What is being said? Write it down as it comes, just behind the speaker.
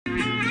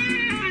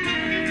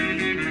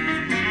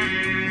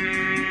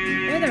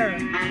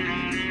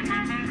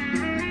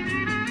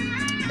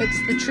It's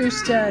the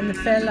Trista and the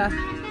Fela.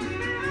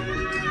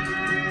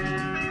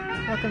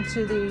 Welcome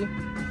to the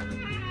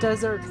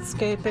desert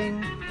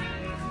scaping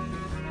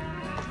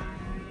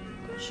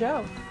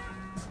show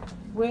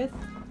with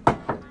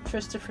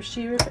Trista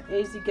Frashir,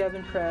 AZ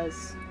Gavin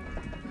Prez,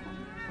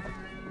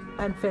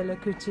 and Fela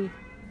Kuti.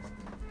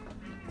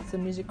 It's the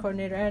music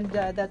coordinator, and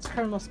that's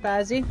Colonel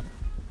Spazzy.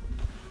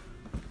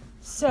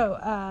 So,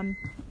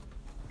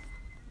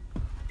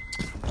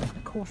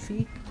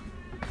 coffee.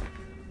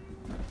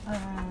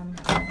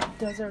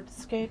 Desert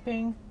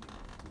scaping.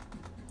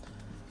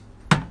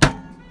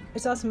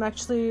 It's awesome.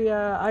 Actually,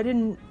 I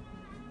didn't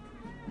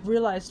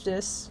realize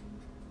this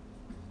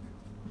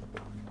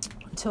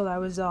until I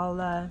was all,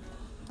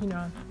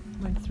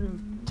 went through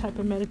type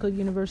of medical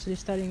university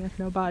studying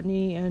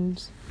ethnobotany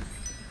and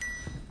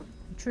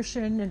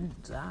nutrition, and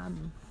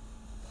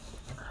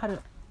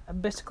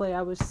basically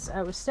I was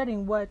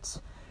studying what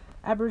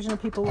Aboriginal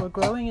people were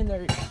growing in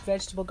their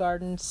vegetable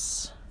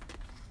gardens,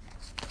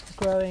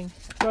 growing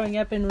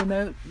up in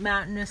remote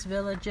mountainous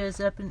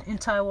villages up in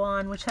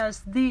Taiwan, which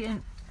has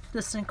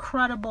this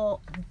incredible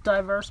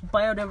diverse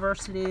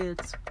biodiversity.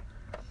 It's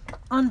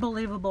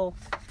unbelievable.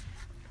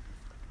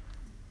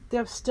 They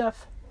have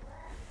stuff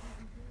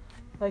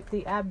like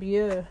the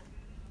abiu.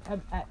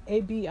 Have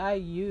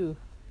you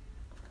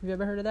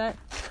ever heard of that?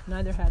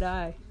 Neither had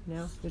I.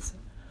 It's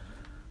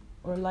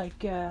or like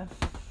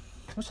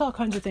there's all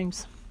kinds of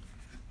things.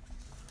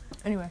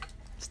 Anyway,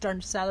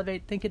 starting to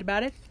salivate thinking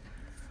about it.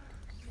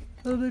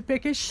 A little bit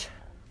pickish.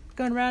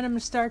 Going around, I'm going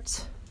to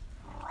start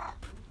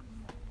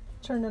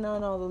turning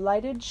on all the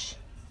lightage.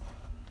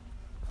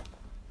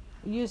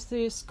 Use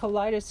this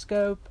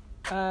kaleidoscope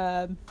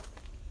garden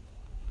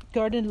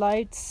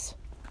lights,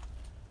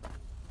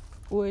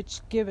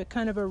 which give it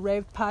kind of a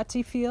rave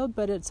party feel,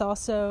 but it's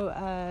also,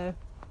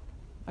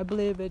 I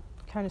believe it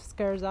kind of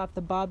scares off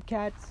the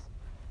bobcats,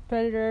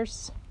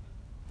 predators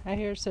out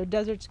here. So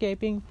desert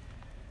scaping,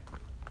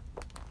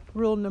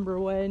 rule number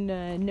 1,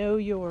 know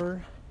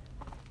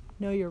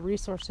your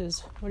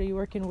resources. What are you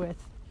working with?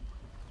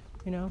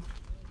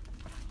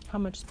 How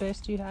much space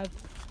do you have?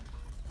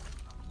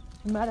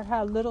 No matter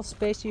how little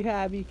space you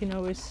have, you can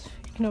always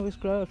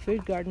grow a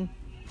food garden.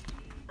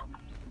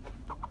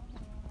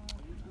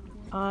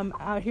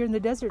 Out here in the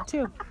desert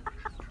too.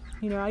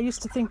 I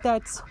used to think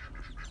that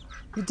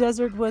the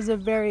desert was a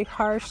very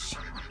harsh,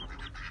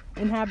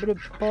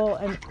 inhabitable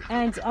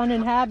and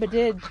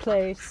uninhabited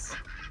place.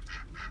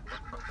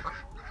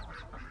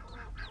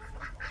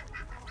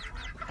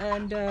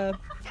 And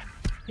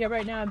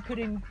right now I'm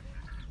putting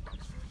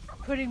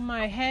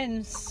my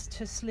hens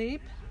to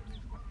sleep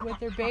with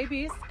their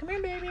babies. Come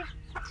here, baby.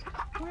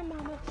 Come here,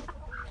 mama.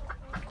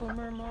 Come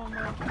here,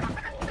 mama.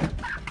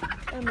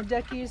 And the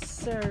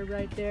duckies are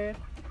right there.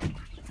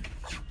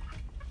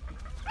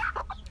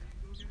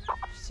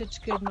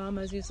 Such good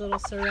mamas, these little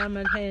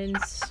Saraman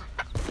hens.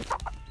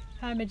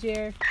 Hi, my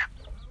dear.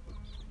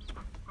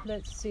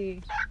 Let's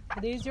see.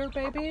 Are these your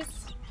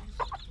babies?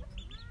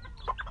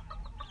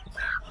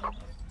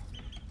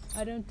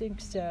 I don't think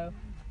so.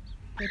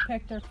 They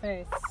pecked her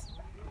face.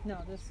 No,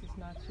 this is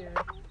not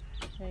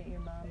ain't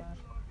your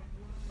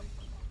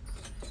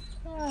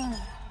mama.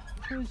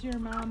 Who's your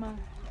mama?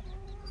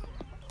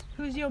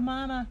 Who's your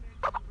mama?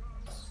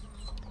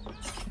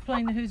 We're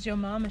playing the Who's Your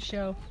Mama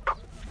show.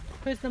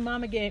 Who's the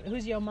mama game?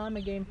 Who's your mama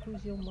game?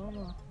 Who's your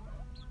mama?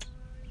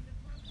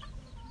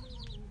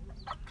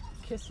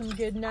 Kiss them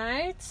good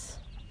night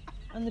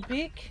on the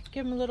beak.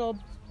 Give them a little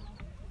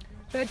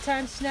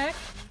bedtime snack.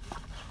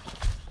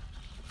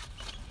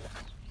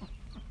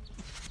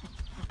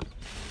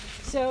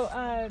 So,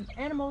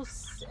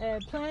 animals,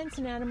 plants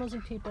and animals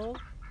and people,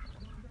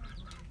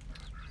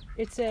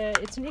 it's an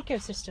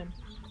ecosystem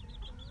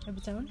of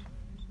its own.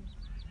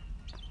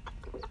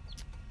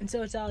 And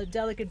so it's all a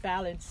delicate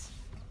balance.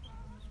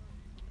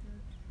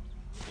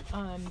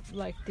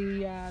 Like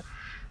the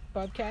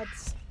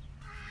bobcats,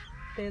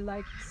 they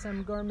like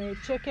some gourmet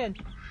chicken.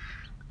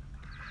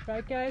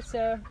 Right, guys?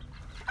 So,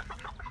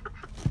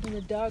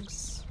 the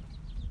dogs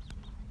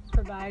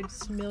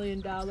provides $1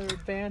 million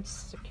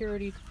advanced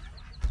security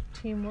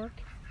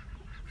teamwork,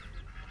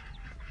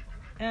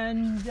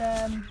 and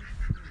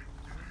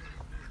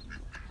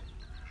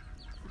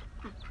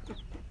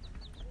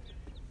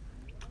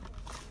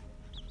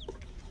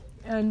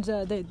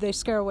they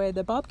scare away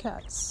the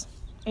bobcats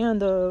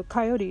and the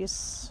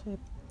coyotes.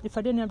 If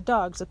I didn't have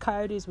dogs, the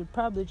coyotes would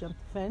probably jump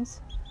the fence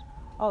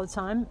all the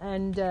time.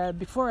 And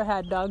before I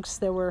had dogs,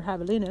 there were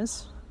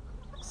javelinas.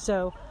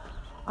 So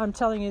I'm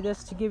telling you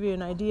this to give you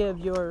an idea of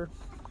your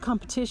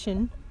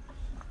competition,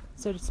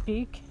 so to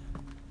speak.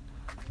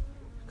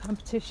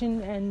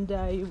 And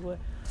you want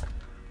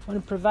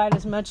to provide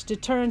as much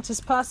deterrence as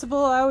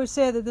possible. I always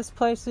say that this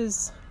place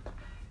is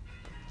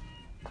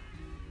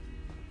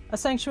a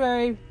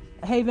sanctuary,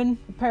 a haven,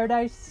 a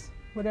paradise,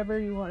 whatever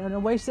you want, an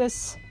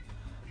oasis,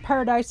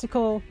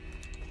 paradisical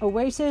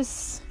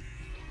oasis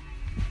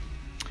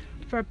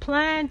for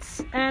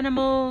plants,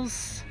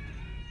 animals,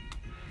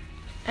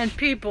 and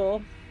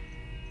people,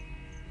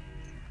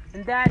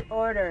 in that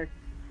order.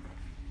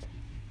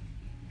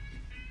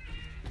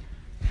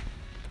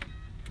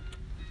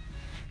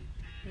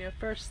 You know,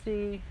 first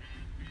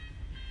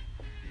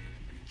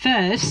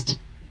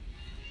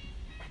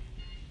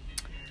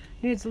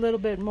needs a little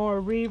bit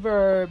more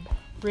reverb.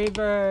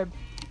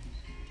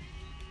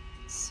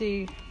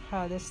 See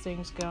how this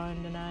thing's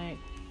going tonight.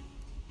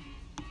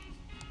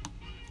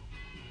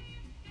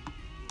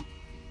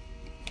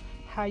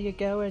 How you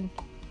going?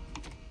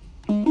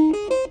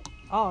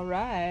 All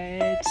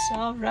right.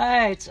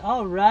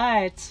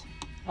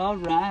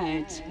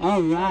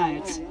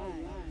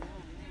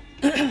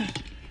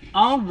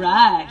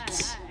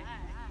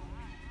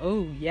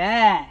 Oh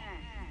yeah.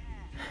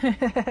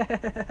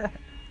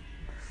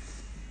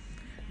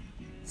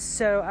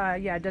 So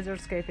yeah,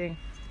 desert scaping.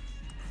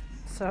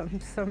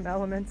 Some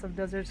elements of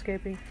desert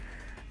scaping.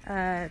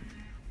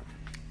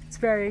 It's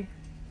very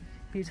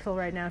beautiful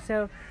right now.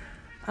 So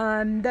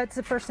that's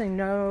the first thing.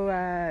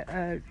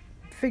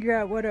 Figure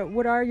out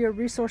what are your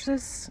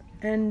resources,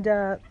 and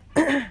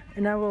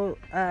and I will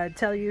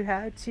tell you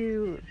how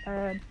to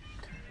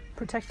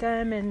protect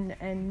them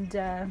and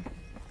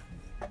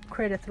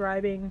create a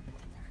thriving,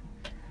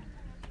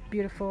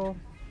 beautiful,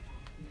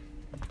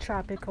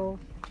 tropical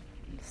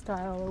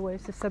style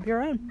oasis of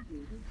your own.